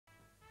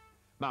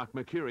Mark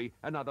Mercuri,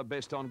 another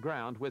best on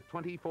ground with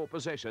 24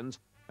 possessions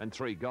and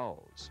 3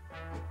 goals.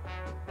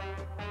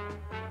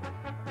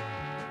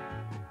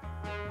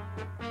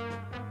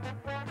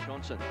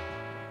 Johnson,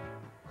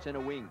 centre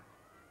wing.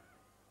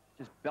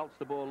 Just belts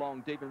the ball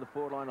long deep into the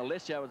forward line.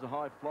 Alessio was a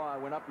high flyer,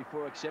 went up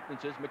before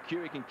acceptances.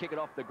 Mercuri can kick it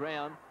off the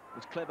ground.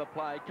 It's clever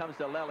play. Comes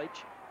to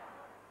Lalich.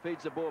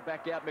 Feeds the ball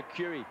back out.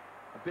 Mercuri,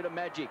 a bit of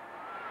magic.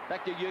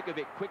 Back to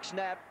Jukovic. Quick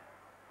snap.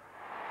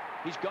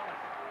 He's got it.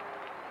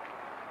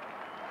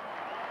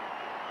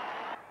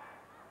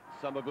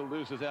 Somerville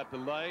loses out to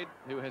Adelaide,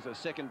 who has a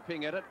second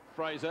ping at it.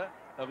 Fraser,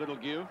 a little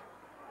give.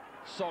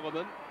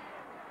 Solomon.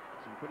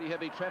 Some pretty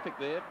heavy traffic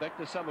there. Back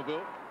to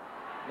Somerville.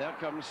 Now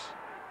comes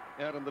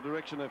out in the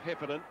direction of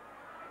Heffernan.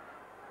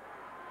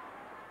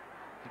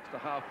 Kicks the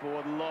half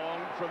forward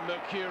long from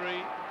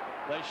Mercuri.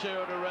 They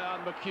show it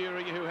around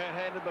Mercuri, who had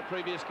handed the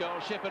previous goal.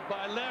 Shepherd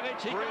by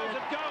Lalich. He goes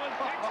and goal and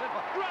kicks it.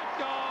 Great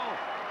goal.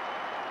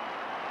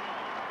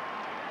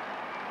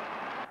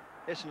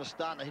 Essendon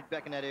starting to hit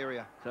back in that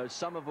area. So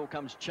Somerville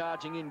comes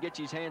charging in, gets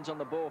his hands on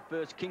the ball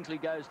first. Kingsley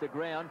goes to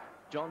ground.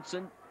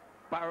 Johnson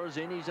burrows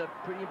in. He's a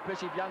pretty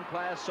impressive young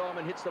player.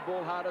 Simon hits the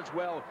ball hard as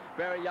well.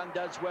 Barry Young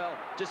does well.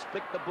 Just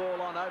flicked the ball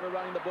on.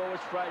 Overrunning the ball was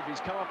Fraser. He's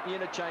come off the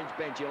interchange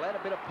bench. He'll add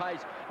a bit of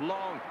pace.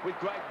 Long with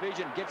great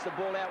vision. Gets the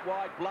ball out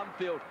wide.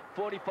 Blumfield,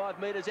 45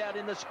 metres out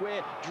in the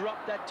square.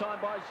 Dropped that time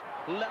by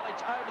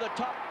Lalich over the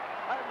top,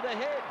 over the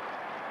head.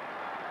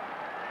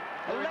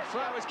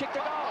 Alessio has kicked the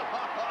goal.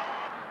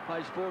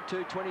 Plays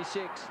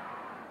 4-2-26.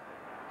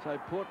 So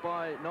Port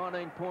by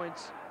 19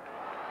 points.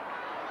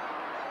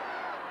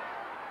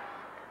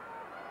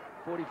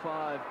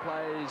 45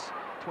 plays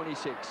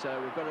 26.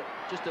 So we've got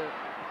just a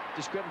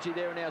discrepancy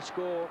there in our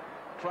score.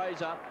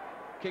 Fraser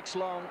kicks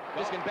long.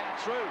 This can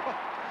bounce through.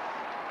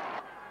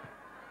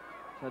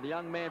 So the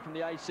young man from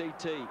the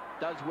ACT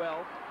does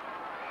well.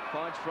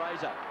 Finds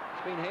Fraser.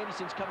 It's been handy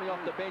since coming off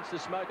the bench. The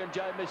smoke and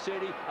Joe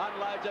Mercedes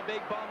unloads a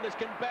big bomb. This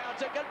can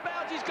bounce. It can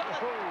bounce. He's got it.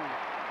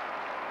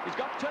 He's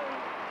got 2.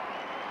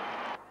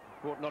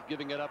 Port not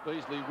giving it up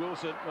easily.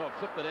 Wilson,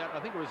 flipped it out.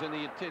 I think it was in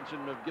the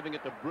intention of giving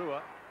it to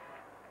Brewer.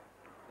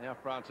 Now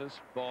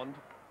Francis, Bond.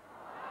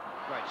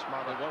 Great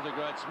smother. It was a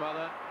great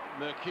smother.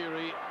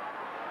 Mercuri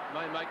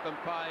may make them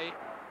pay.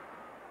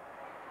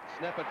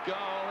 Snap at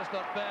goal. That's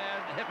not bad.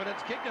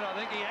 Heffernan's kicked it, I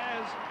think he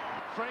has.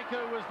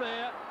 Franco was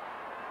there.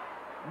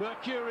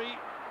 Mercuri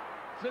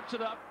flips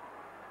it up.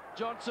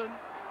 Johnson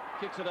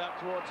kicks it out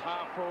towards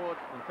half forward.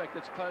 In fact,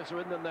 it's closer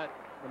in than that.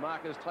 The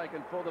mark is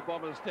taken for the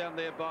Bombers down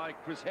there by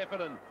Chris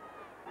Heffernan.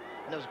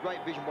 And there was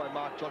great vision by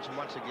Mark Johnson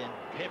once again.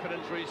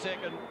 Heffernan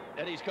 3-second,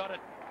 and he's got it.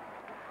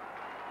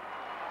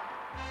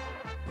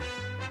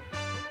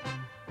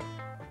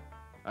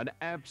 An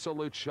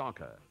absolute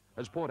shocker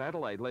as Port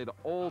Adelaide led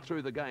all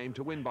through the game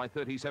to win by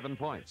 37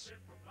 points.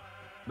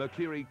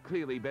 Mercuri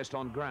clearly best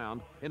on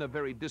ground in a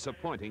very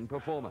disappointing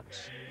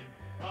performance.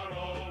 Are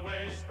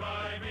always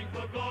striving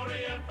for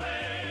glory and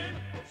fame.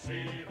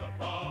 See the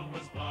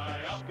Bombers fly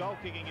up. Goal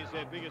kicking is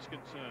their biggest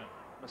concern.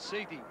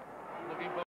 Masiti looking for